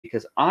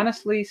because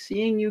honestly,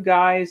 seeing you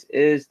guys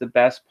is the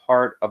best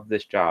part of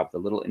this job, the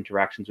little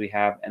interactions we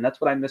have. And that's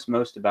what I miss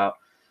most about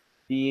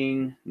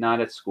being not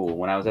at school.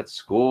 When I was at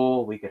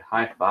school, we could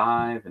high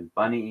five and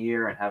bunny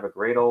ear and have a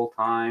great old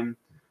time.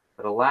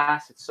 But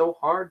alas, it's so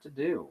hard to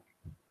do.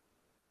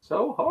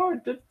 So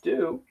hard to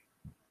do.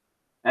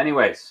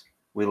 Anyways,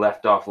 we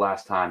left off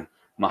last time.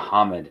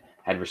 Muhammad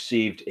had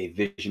received a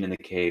vision in the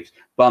caves,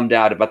 bummed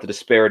out about the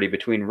disparity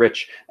between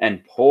rich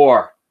and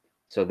poor.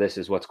 So, this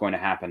is what's going to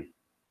happen.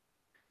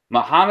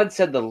 Muhammad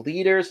said the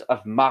leaders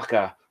of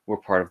Makkah were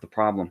part of the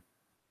problem.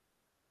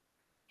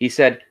 He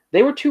said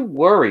they were too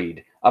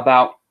worried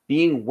about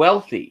being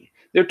wealthy.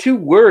 They're too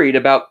worried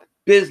about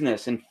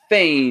business and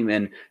fame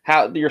and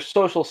how your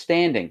social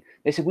standing.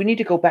 They said we need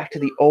to go back to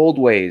the old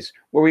ways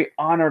where we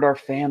honored our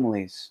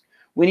families.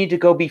 We need to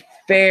go be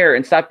fair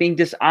and stop being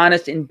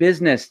dishonest in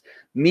business.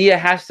 Mia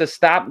has to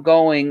stop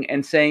going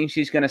and saying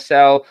she's going to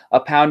sell a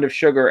pound of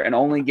sugar and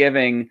only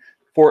giving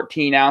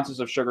 14 ounces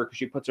of sugar because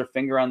she puts her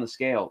finger on the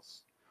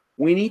scales.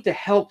 We need to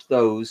help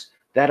those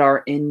that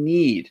are in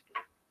need.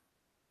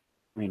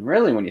 I mean,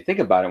 really, when you think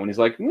about it, when he's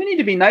like, we need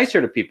to be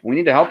nicer to people, we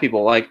need to help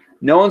people, like,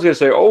 no one's going to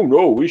say, oh,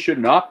 no, we should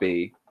not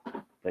be.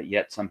 But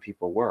yet some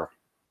people were.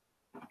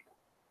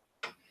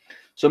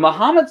 So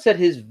Muhammad said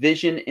his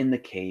vision in the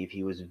cave,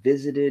 he was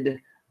visited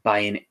by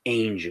an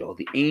angel,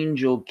 the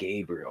angel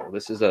Gabriel.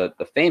 This is a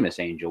famous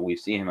angel. We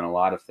see him in a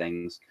lot of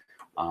things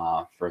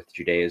for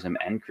Judaism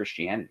and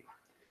Christianity.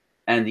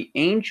 And the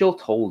angel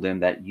told him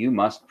that you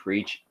must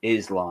preach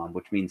Islam,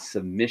 which means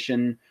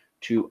submission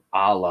to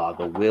Allah,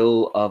 the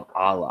will of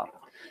Allah.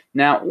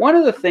 Now, one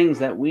of the things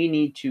that we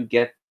need to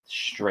get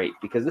straight,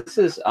 because this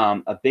is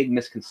a big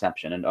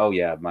misconception, and oh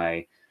yeah,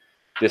 my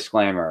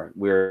disclaimer,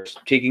 we're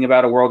speaking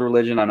about a world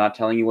religion. I'm not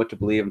telling you what to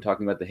believe. I'm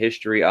talking about the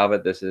history of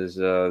it. This is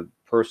a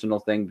personal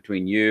thing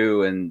between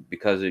you, and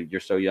because you're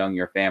so young,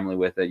 your family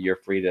with it, you're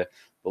free to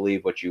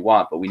believe what you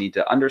want. But we need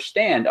to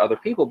understand other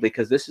people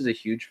because this is a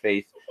huge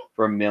faith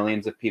for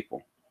millions of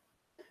people.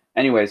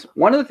 Anyways,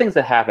 one of the things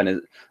that happen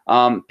is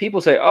people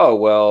say, oh,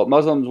 well,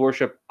 Muslims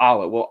worship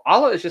Allah. Well,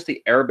 Allah is just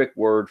the Arabic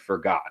word for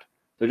God.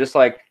 So just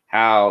like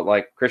how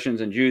like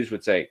Christians and Jews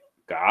would say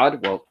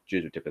God, well,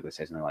 Jews would typically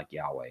say something like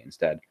Yahweh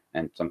instead,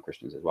 and some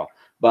Christians as well.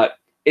 But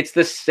it's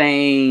the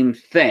same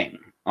thing,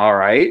 all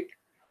right?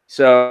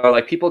 So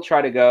like people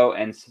try to go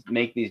and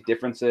make these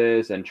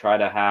differences and try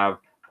to have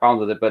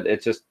problems with it, but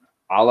it's just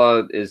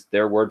Allah is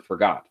their word for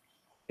God.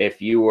 If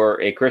you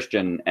were a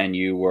Christian and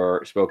you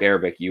spoke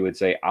Arabic, you would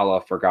say Allah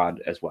for God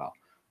as well.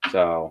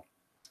 So,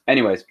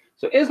 anyways,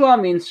 so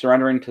Islam means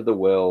surrendering to the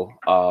will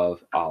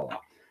of Allah,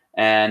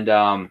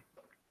 and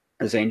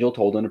this angel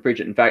told him to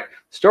preach it. In fact,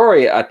 the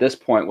story at this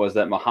point was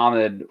that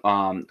Muhammad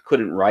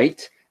couldn't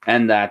write,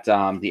 and that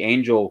the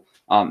angel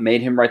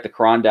made him write the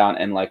Quran down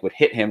and like would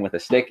hit him with a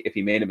stick if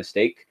he made a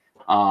mistake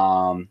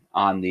on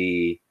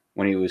the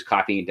when he was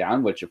copying it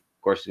down, which of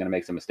course is going to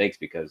make some mistakes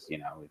because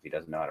if he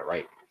doesn't know how to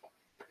write.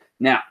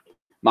 Now,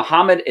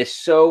 Muhammad is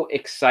so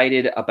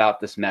excited about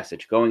this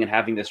message, going and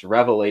having this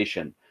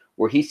revelation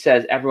where he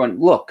says, everyone,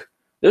 look,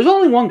 there's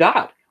only one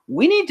God.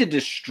 We need to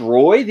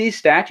destroy these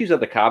statues of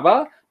the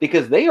Kaaba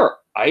because they are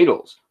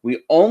idols.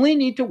 We only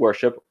need to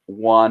worship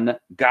one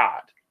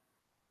God.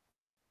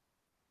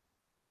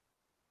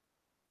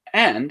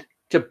 And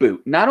to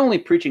boot, not only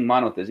preaching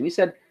monotheism, he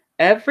said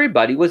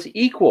everybody was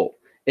equal.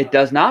 It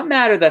does not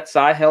matter that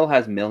Sahil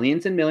has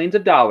millions and millions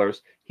of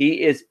dollars.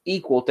 He is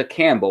equal to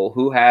Campbell,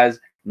 who has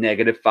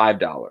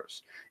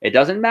 -$5. It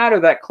doesn't matter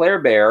that Claire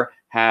Bear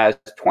has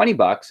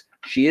 $20.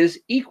 She is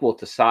equal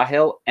to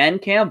Sahil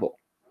and Campbell.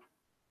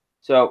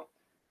 So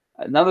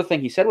another thing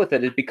he said with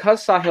it is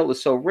because Sahil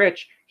is so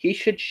rich, he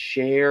should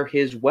share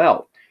his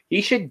wealth.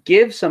 He should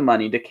give some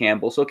money to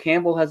Campbell so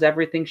Campbell has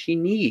everything she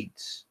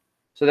needs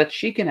so that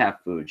she can have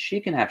food, she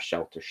can have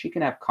shelter, she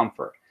can have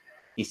comfort.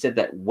 He said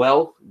that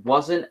wealth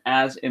wasn't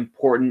as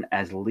important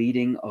as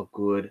leading a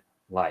good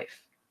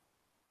life.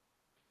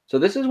 So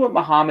this is what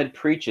Muhammad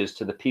preaches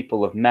to the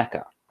people of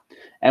Mecca.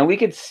 And we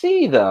could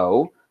see,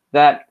 though,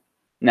 that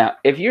now,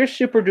 if you're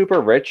super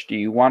duper rich, do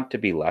you want to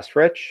be less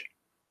rich?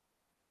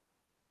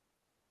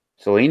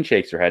 Celine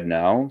shakes her head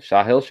no.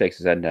 Sahil shakes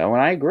his head no.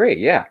 And I agree,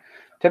 yeah.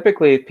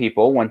 Typically,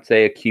 people, once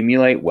they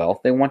accumulate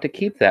wealth, they want to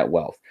keep that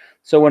wealth.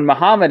 So when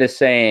Muhammad is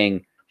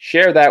saying,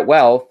 share that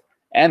wealth,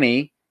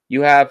 Emmy,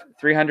 you have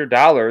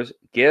 $300,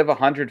 give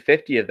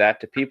 150 of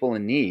that to people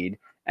in need.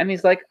 And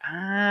he's like,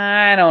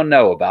 I don't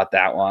know about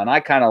that one. I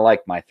kind of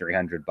like my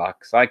 $300.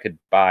 I could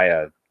buy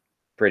a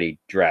pretty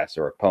dress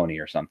or a pony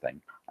or something.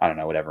 I don't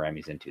know, whatever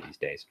Emmy's into these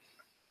days.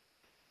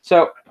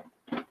 So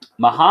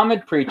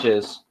Muhammad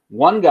preaches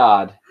one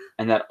God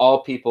and that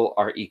all people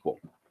are equal.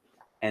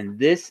 And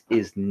this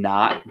is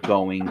not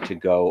going to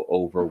go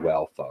over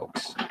well,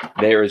 folks.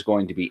 There is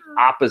going to be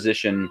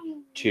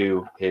opposition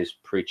to his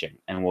preaching.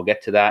 And we'll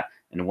get to that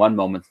in one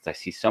moment since I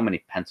see so many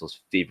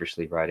pencils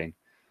feverishly writing.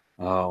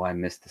 Oh, I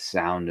miss the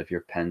sound of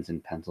your pens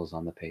and pencils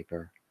on the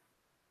paper.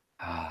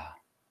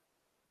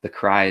 The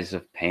cries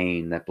of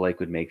pain that Blake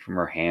would make from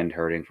her hand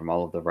hurting from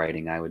all of the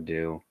writing I would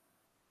do.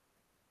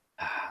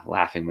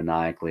 Laughing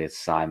maniacally at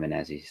Simon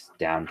as he's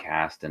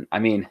downcast. And I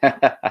mean,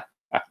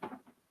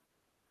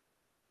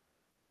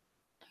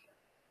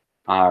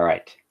 all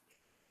right.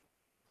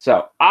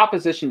 So,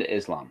 opposition to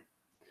Islam.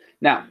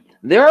 Now,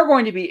 there are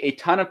going to be a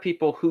ton of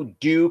people who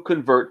do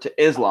convert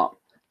to Islam.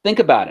 Think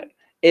about it.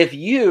 If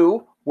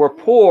you were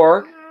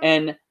poor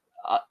and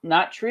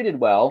not treated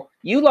well,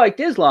 you liked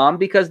Islam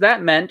because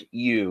that meant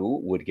you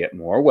would get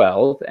more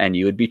wealth and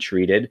you would be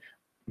treated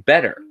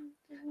better.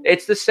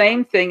 It's the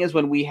same thing as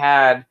when we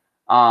had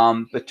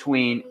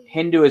between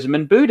Hinduism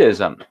and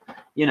Buddhism.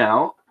 You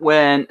know,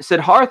 when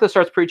Siddhartha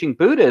starts preaching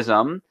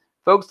Buddhism,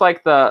 folks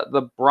like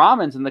the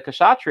Brahmins and the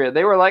Kshatriya,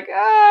 they were like,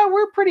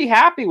 we're pretty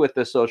happy with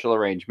this social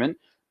arrangement.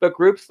 But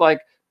groups like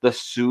the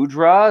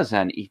Sudras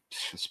and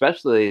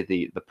especially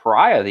the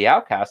pariah, the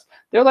outcasts,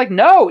 they're like,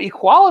 no,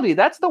 equality,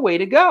 that's the way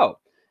to go.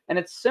 And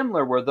it's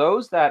similar where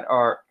those that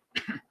are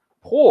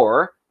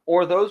poor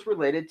or those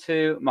related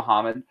to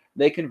Muhammad,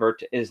 they convert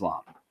to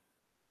Islam.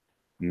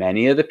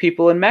 Many of the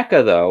people in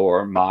Mecca, though,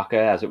 or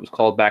Makkah as it was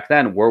called back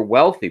then, were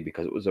wealthy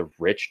because it was a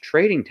rich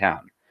trading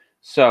town.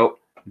 So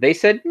they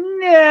said,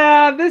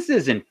 nah, this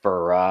isn't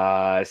for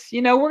us.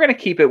 You know, we're going to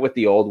keep it with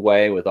the old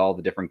way with all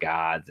the different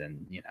gods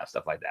and, you know,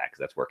 stuff like that because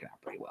that's working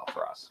out pretty well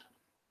for us.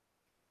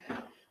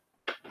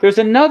 There's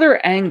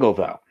another angle,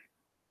 though.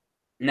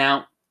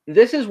 Now,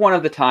 this is one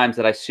of the times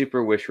that I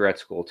super wish we were at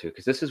school, too,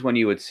 because this is when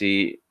you would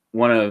see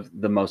one of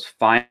the most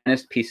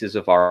finest pieces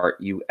of art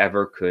you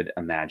ever could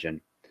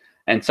imagine.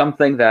 And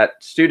something that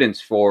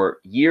students for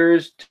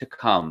years to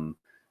come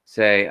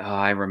say, oh,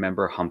 I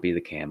remember Humpy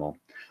the Camel.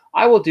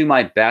 I will do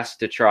my best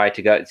to try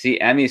to go. See,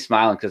 Emmy's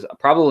smiling because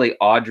probably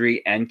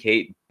Audrey and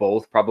Kate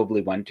both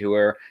probably went to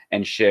her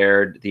and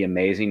shared the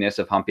amazingness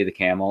of Humpy the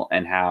Camel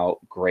and how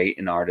great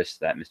an artist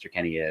that Mr.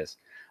 Kenny is.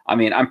 I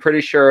mean, I'm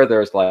pretty sure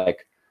there's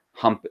like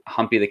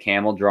Humpy the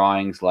Camel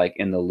drawings like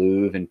in the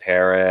Louvre in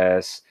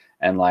Paris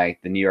and like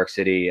the New York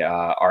City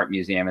Art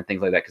Museum and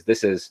things like that because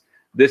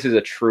this is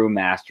a true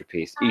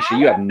masterpiece. Isha,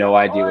 you have no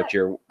idea what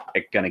you're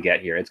going to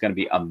get here. It's going to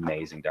be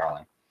amazing,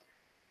 darling.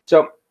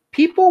 So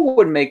people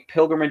would make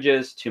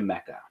pilgrimages to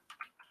Mecca.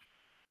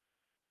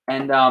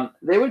 And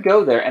they would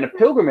go there. And a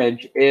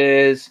pilgrimage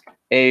is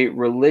a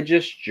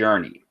religious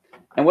journey.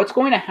 And what's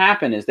going to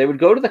happen is they would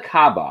go to the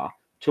Kaaba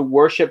to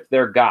worship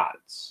their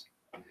gods.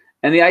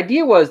 And the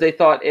idea was they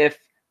thought if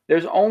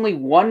there's only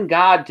one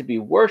god to be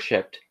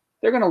worshipped,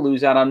 they're going to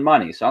lose out on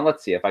money. So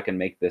let's see if I can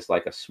make this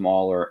like a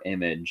smaller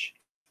image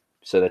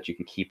so that you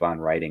can keep on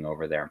writing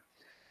over there.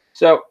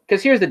 So,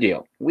 because here's the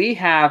deal. We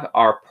have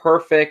our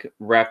perfect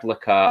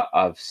replica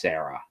of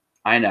Sarah.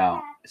 I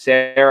know.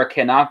 Sarah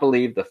cannot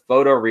believe the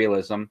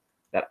photorealism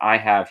that I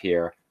have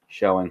here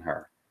showing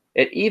her.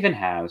 It even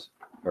has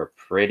her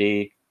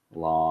pretty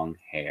long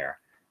hair.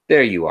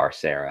 There you are,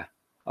 Sarah.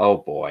 Oh,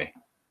 boy.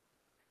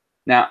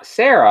 Now,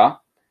 Sarah,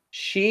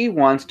 she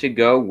wants to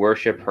go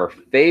worship her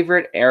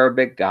favorite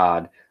Arabic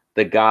god,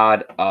 the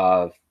god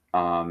of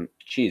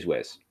Cheese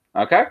Whiz.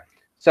 Okay?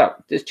 So,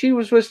 does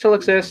Cheese Whiz still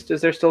exist? Is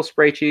there still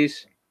spray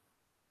cheese?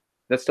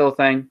 That's still a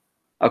thing?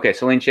 Okay,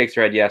 Celine shakes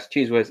her head. Yes,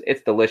 Cheese Whiz.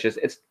 It's delicious.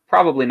 It's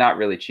probably not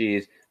really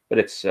cheese, but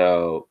it's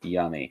so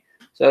yummy.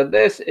 So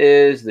this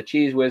is the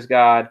Cheese Whiz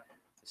God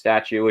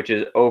statue, which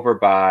is over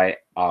by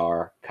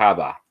our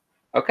Kaaba.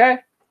 Okay?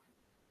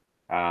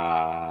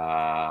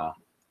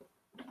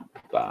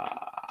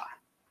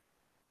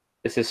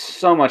 This is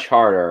so much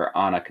harder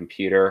on a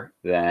computer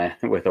than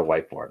with a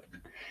whiteboard.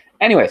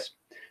 Anyways.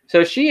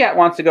 So she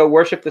wants to go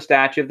worship the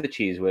statue of the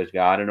Cheese Whiz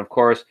God. And of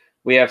course,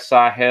 we have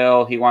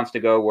Sahil. He wants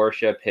to go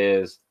worship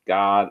his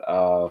god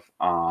of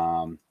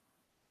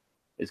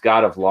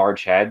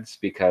large heads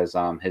because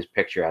his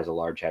picture has a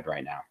large head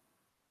right now.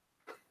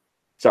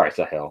 Sorry,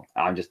 Sahil.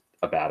 I'm just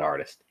a bad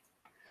artist.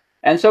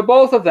 And so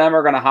both of them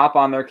are going to hop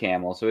on their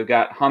camel. So we've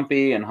got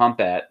Humpy and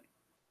Humpette.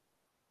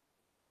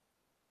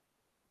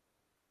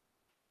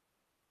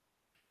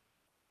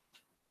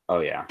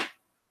 Oh, yeah.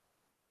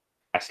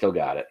 I still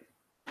got it.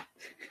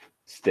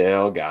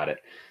 Still got it.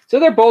 So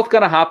they're both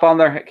going to hop on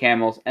their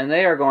camels and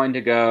they are going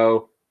to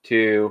go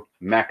to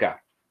Mecca.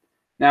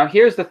 Now,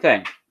 here's the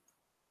thing.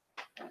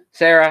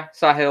 Sarah,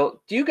 Sahil,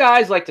 do you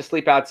guys like to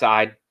sleep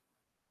outside?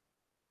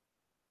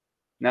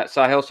 No,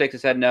 Sahil shakes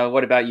his head no.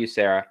 What about you,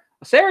 Sarah?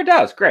 Well, Sarah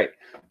does. Great.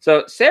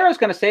 So Sarah's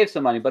going to save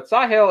some money, but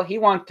Sahil, he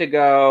wants to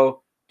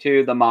go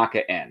to the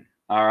Makkah Inn.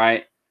 All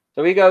right.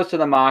 So he goes to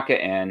the Makkah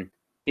Inn.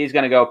 He's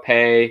going to go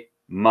pay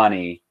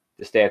money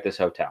to stay at this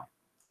hotel.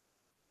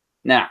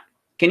 Now,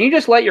 can you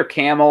just let your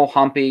camel,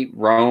 Humpy,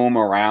 roam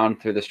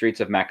around through the streets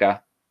of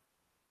Mecca?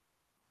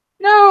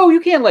 No, you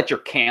can't let your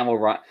camel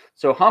run.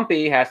 So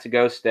Humpy has to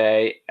go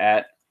stay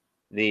at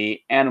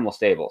the animal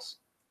stables.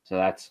 So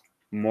that's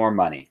more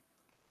money.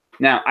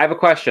 Now, I have a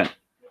question.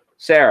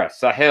 Sarah,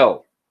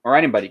 Sahil, or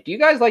anybody, do you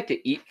guys like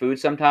to eat food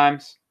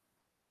sometimes?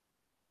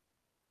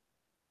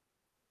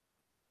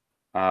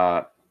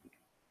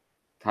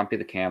 Humpy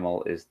the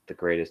Camel is the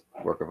greatest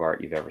work of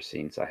art you've ever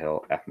seen,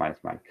 Sahil. F minus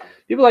mine.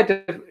 People like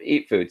to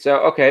eat food. So,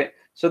 okay.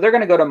 So they're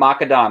going to go to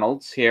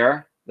Macadonald's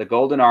here, the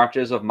Golden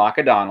Arches of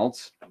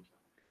Macadonald's.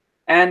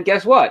 And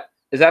guess what?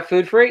 Is that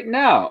food free?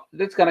 No,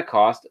 it's going to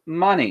cost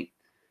money.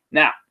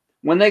 Now,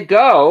 when they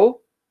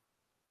go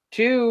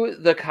to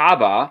the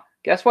Kaaba,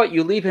 guess what?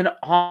 You leave an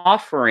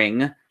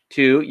offering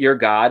to your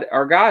god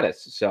or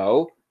goddess.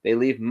 So they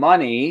leave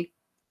money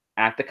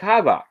at the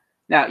Kaaba.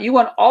 Now, you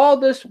went all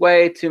this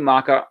way to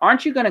Makkah.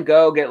 Aren't you going to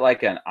go get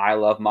like an I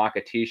Love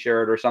Makkah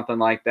t-shirt or something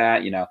like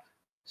that? You know,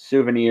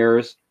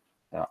 souvenirs.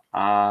 So,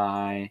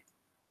 I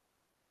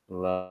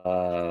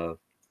love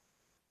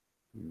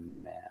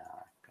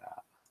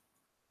Makkah.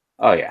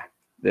 Oh, yeah.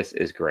 This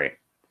is great.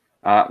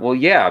 Well,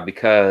 yeah,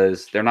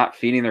 because they're not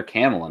feeding their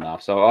camel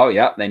enough. So, oh,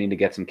 yeah, they need to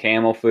get some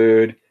camel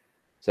food.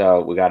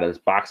 So we got this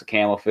box of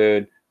camel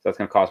food. So that's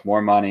going to cost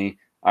more money.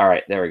 All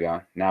right, there we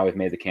go. Now we've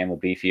made the camel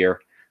beefier.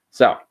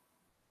 So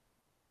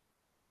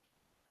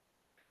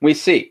we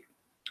see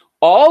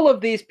all of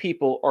these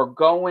people are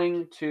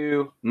going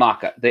to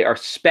Makkah. They are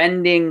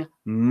spending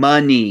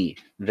money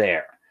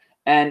there.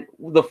 And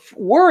the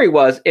worry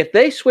was, if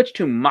they switch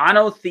to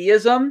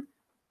monotheism,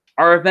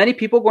 are many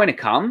people going to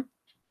come?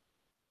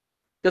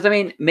 Because, I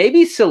mean,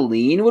 maybe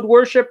Celine would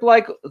worship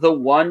like the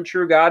one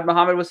true God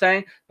Muhammad was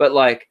saying, but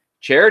like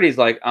Charity's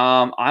like,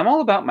 I'm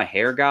all about my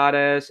hair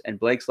goddess. And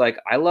Blake's like,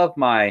 I love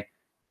my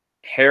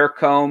hair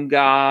comb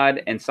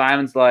god. And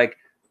Simon's like,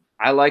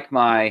 I like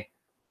my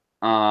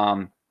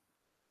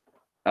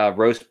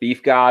roast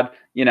beef god,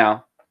 you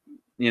know,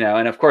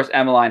 and of course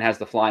Emmeline has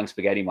the flying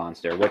spaghetti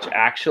monster, which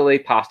actually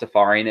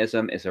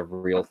Pastafarianism is a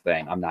real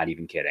thing. I'm not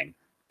even kidding.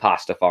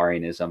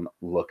 Pastafarianism,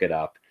 look it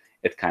up.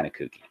 It's kind of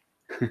kooky.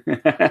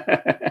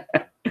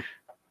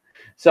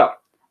 So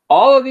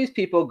all of these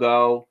people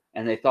go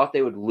and they thought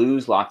they would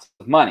lose lots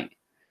of money.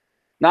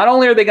 Not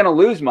only are they going to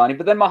lose money,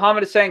 but then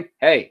Muhammad is saying,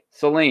 hey,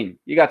 Celine,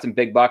 you got some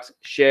big bucks.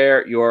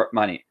 Share your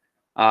money.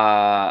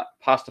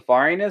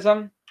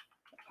 Pastafarianism.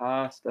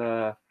 I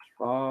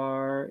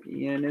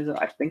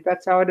think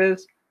that's how it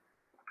is.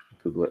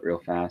 Google it real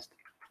fast.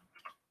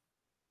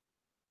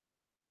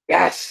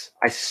 Yes,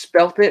 I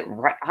spelt it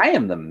right. I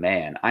am the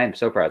man. I am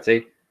so proud.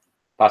 See?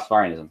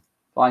 Pastafarianism.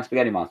 Flying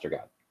spaghetti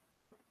monster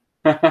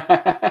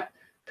god.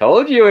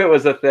 Told you it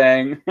was a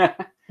thing.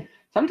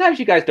 Sometimes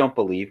you guys don't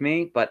believe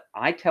me, but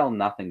I tell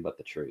nothing but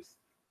the truth.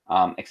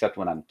 Except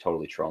when I'm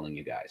totally trolling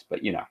you guys.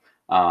 But, you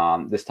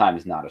know, this time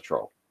is not a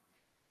troll.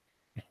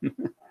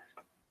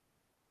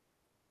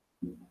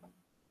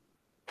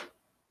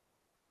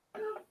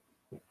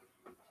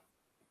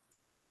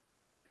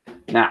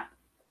 Now,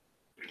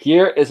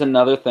 here is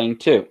another thing,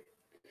 too.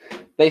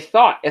 They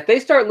thought if they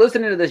start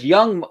listening to this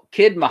young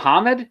kid,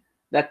 Muhammad,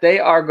 that they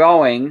are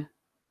going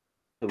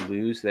to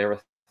lose their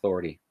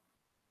authority.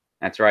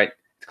 That's right.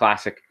 It's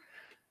classic.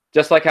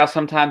 Just like how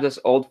sometimes us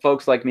old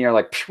folks like me are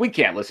like, we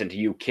can't listen to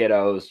you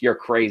kiddos. Your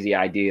crazy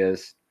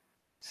ideas.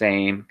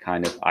 Same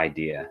kind of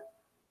idea.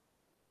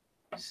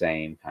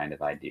 Same kind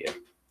of idea.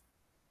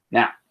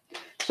 Now,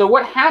 so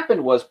what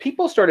happened was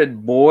people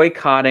started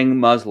boycotting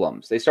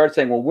Muslims. They started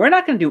saying, well, we're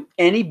not going to do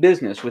any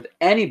business with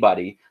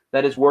anybody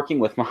that is working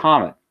with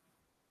Muhammad.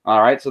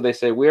 All right. So they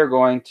say, we are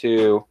going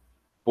to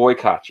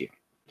boycott you.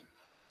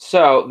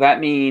 So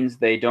that means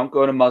they don't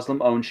go to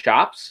Muslim-owned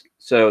shops.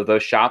 So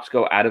those shops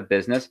go out of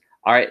business.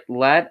 All right,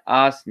 let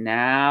us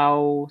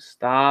now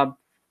stop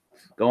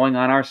going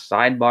on our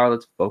sidebar.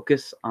 Let's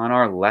focus on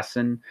our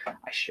lesson.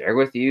 I share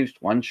with you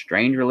one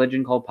strange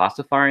religion called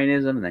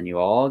Pastafarianism, and then you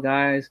all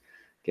guys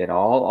get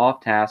all off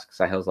task.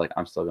 Sahil's like,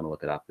 I'm still going to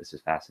look it up. This is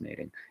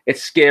fascinating.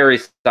 It's scary,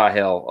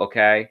 Sahil,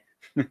 okay?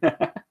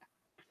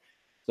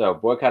 So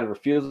boycotted,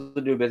 refusal to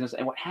do business.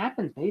 And what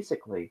happens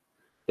basically,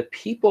 the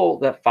people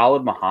that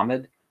followed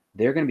Muhammad,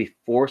 they're going to be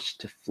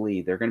forced to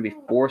flee. They're going to be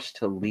forced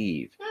to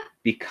leave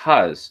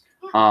because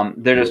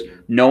they're just,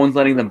 no one's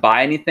letting them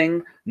buy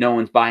anything. No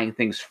one's buying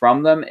things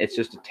from them. It's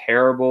just a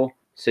terrible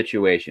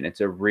situation.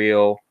 It's a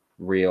real,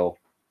 real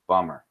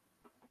bummer.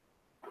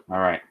 All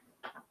right.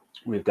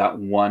 We've got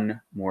one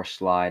more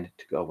slide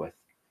to go with.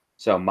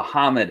 So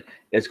Muhammad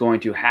is going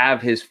to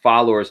have his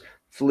followers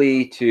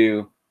flee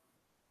to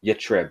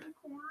Yathrib.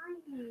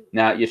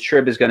 Now,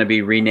 Yathrib is going to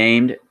be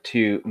renamed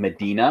to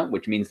Medina,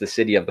 which means the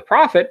city of the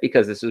prophet,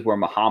 because this is where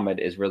Muhammad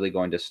is really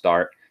going to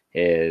start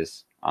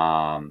his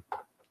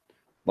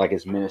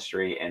his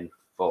ministry in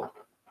full.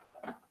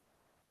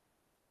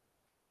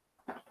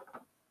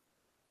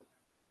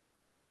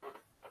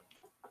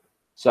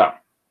 So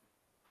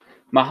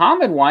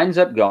Muhammad winds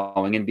up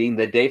going and being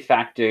the de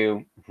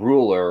facto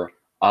ruler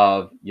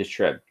of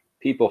Yathrib.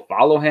 People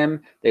follow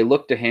him. They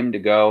look to him to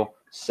go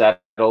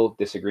settle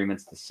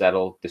disagreements, to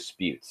settle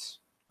disputes.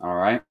 All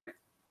right.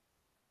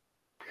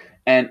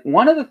 And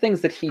one of the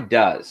things that he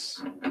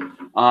does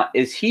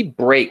is he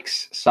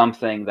breaks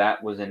something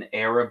that was an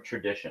Arab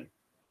tradition.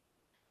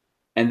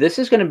 And this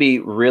is going to be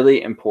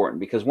really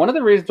important because one of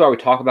the reasons why we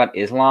talk about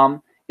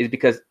Islam is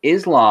because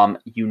Islam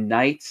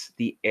unites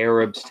the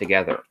Arabs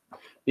together.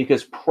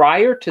 Because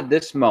prior to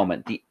this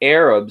moment, the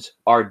Arabs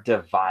are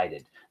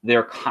divided.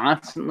 They're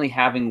constantly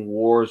having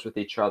wars with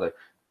each other,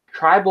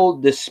 tribal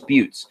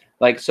disputes.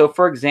 Like, so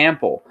for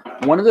example,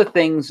 one of the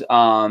things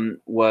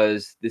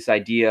was this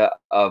idea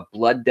of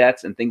blood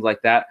debts and things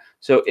like that.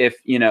 So if,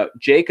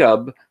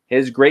 Jacob,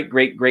 his great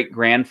great great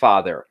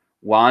grandfather,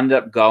 wound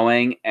up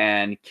going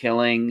and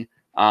killing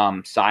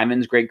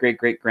Simon's great great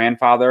great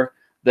grandfather,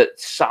 that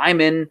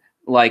Simon,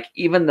 like,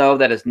 even though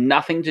that has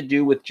nothing to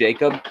do with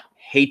Jacob,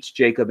 hates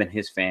Jacob and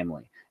his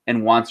family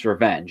and wants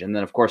revenge. And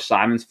then, of course,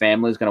 Simon's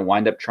family is going to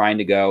wind up trying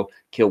to go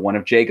kill one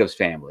of Jacob's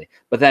family.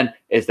 But then,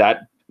 is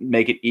that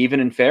make it even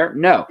and fair?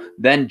 No.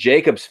 Then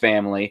Jacob's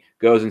family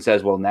goes and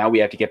says, well, now we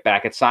have to get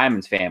back at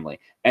Simon's family.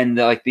 And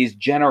like these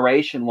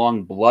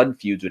generation-long blood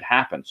feuds would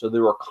happen. So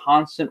there were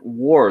constant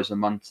wars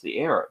amongst the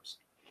Arabs.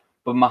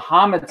 But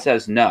Muhammad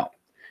says, no.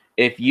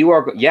 If you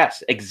are,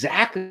 yes,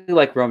 exactly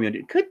like Romeo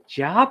did. Good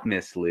job,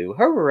 Miss Lou.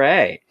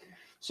 Hooray.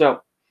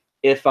 So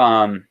if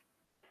when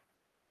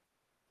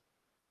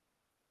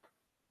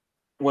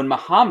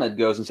Muhammad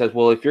goes and says,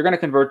 well, if you're going to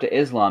convert to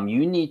Islam,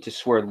 you need to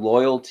swear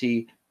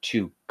loyalty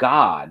to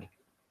God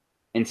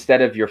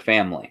instead of your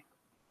family.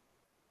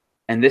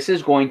 And this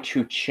is going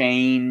to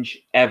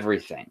change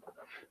everything,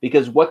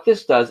 because what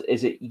this does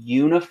is it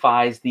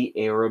unifies the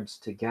Arabs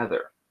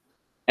together.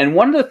 And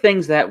one of the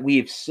things that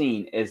we've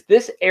seen is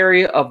this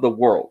area of the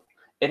world,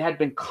 it had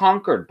been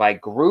conquered by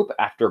group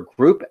after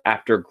group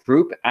after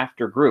group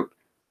after group.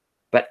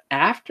 But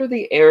after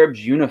the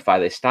Arabs unify,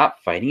 they stop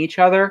fighting each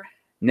other.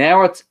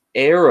 Now it's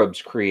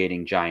Arabs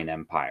creating giant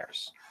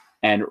empires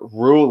and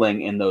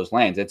ruling in those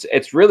lands.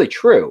 It's really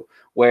true,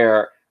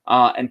 where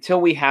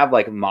until we have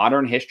like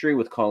modern history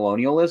with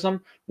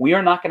colonialism, we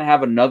are not going to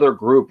have another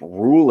group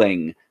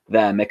ruling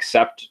them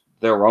except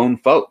their own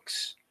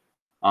folks,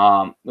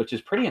 which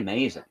is pretty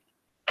amazing.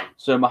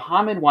 So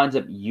Muhammad winds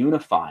up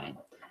unifying.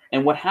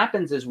 And what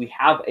happens is we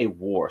have a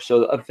war.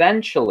 So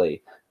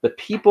eventually, the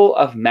people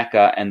of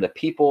Mecca and the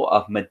people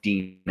of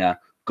Medina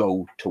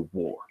go to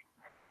war.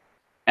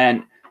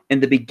 And in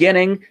the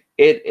beginning,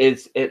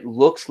 it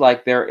looks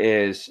like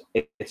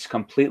it's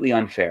completely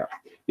unfair,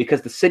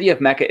 because the city of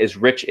Mecca is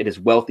rich, it is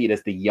wealthy, it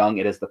is the young,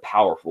 it is the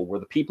powerful. Where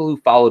the people who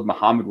followed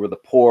Muhammad were the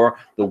poor,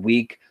 the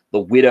weak, the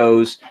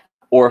widows,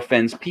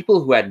 orphans, people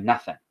who had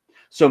nothing.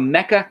 So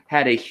Mecca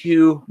had a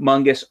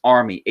humongous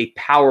army, a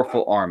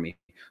powerful army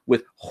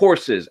with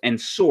horses and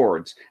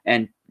swords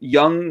and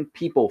young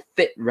people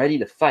fit, ready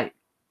to fight.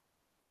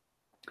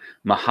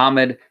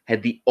 Muhammad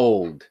had the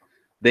old.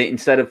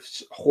 Instead of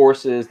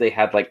horses, they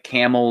had like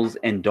camels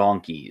and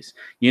donkeys.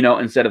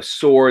 Instead of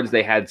swords,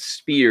 they had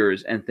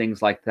spears and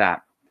things like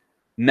that.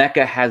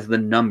 Mecca has the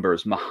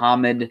numbers.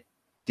 Muhammad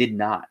did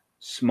not.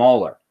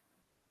 Smaller.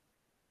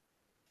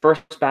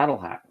 First battle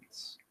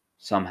happens.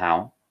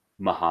 Somehow,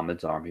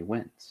 Muhammad's army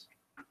wins.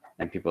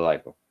 And people are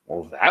like,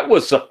 well, that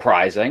was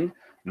surprising.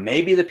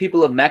 Maybe the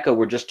people of Mecca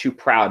were just too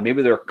proud.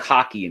 Maybe they're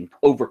cocky and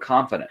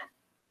overconfident.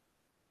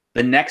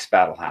 The next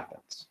battle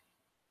happens.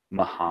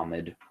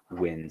 Muhammad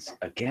wins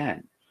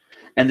again.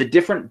 And the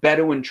different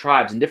Bedouin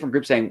tribes and different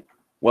groups saying,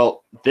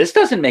 well, this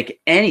doesn't make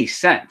any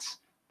sense.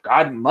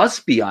 God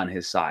must be on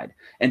his side.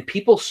 And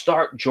people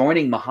start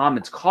joining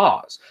Muhammad's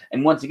cause.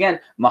 And once again,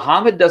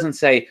 Muhammad doesn't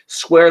say,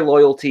 swear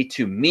loyalty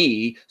to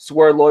me,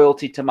 swear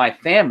loyalty to my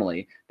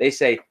family. They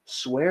say,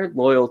 swear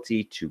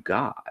loyalty to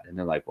God. And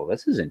they're like, well,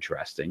 this is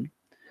interesting.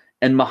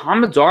 And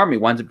Muhammad's army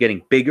winds up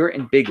getting bigger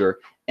and bigger.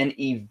 And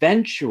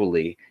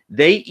eventually,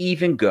 they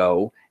even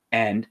go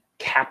and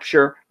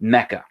capture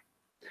Mecca.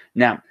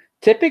 Now,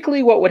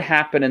 typically what would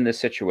happen in this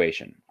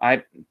situation,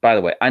 by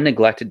the way, I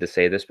neglected to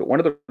say this, but one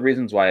of the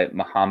reasons why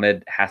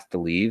Muhammad has to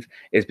leave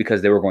is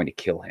because they were going to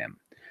kill him.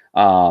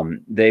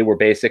 They were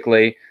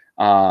basically,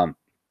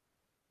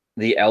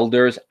 the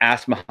elders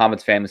asked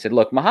Muhammad's family, said,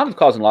 look, Muhammad's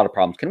causing a lot of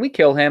problems. Can we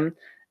kill him?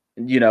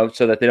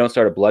 So that they don't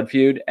start a blood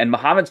feud. And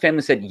Muhammad's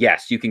family said,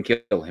 yes, you can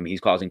kill him.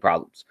 He's causing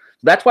problems.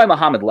 So that's why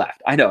Muhammad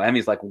left. I know.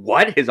 Emmy's like,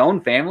 what? His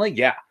own family?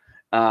 Yeah.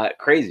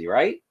 Crazy,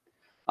 right?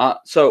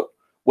 So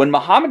when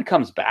Muhammad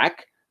comes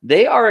back,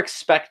 they are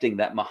expecting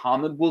that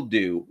Muhammad will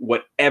do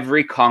what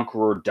every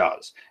conqueror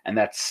does, and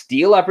that's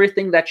steal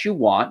everything that you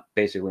want,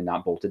 basically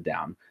not bolted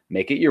down,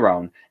 make it your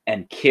own,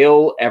 and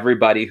kill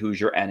everybody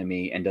who's your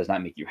enemy and does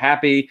not make you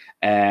happy,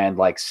 and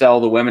like sell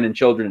the women and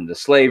children into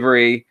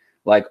slavery,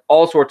 like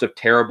all sorts of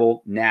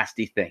terrible,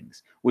 nasty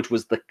things, which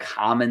was the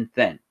common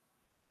thing.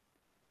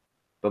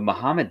 But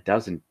Muhammad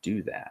doesn't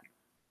do that.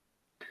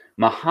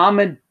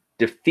 Muhammad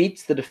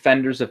defeats the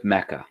defenders of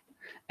Mecca,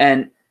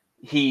 and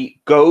he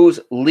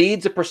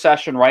leads a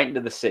procession right into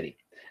the city.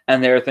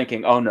 And they're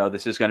thinking, oh no,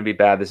 this is going to be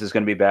bad. This is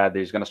going to be bad.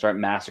 He's going to start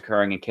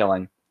massacring and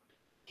killing.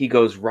 He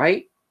goes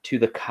right to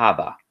the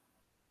Kaaba,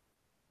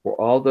 where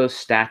all those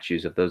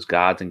statues of those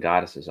gods and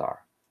goddesses are.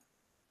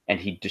 And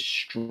he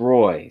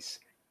destroys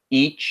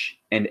each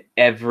and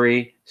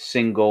every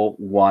single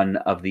one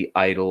of the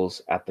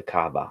idols at the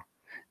Kaaba.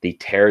 He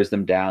tears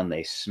them down.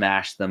 They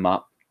smash them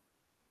up.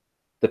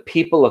 The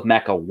people of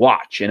Mecca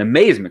watch in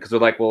amazement, because they're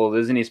like, well,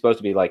 isn't he supposed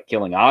to be like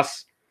killing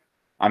us?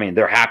 I mean,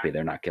 they're happy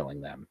they're not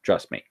killing them.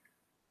 Trust me.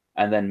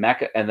 And then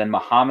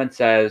Muhammad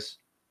says,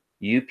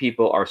 you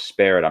people are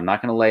spared. I'm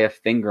not going to lay a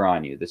finger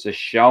on you. This is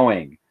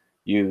showing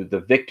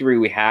The victory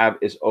we have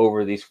is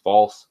over these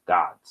false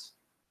gods.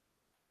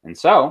 And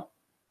so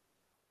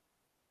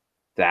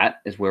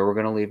that is where we're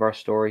going to leave our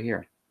story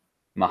here.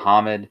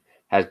 Muhammad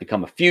has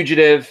become a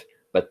fugitive,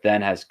 but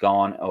then has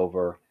gone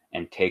over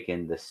and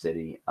taken the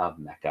city of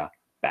Mecca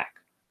back.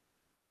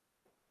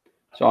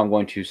 So I'm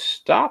going to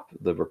stop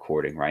the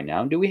recording right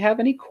now. Do we have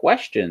any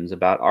questions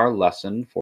about our lesson for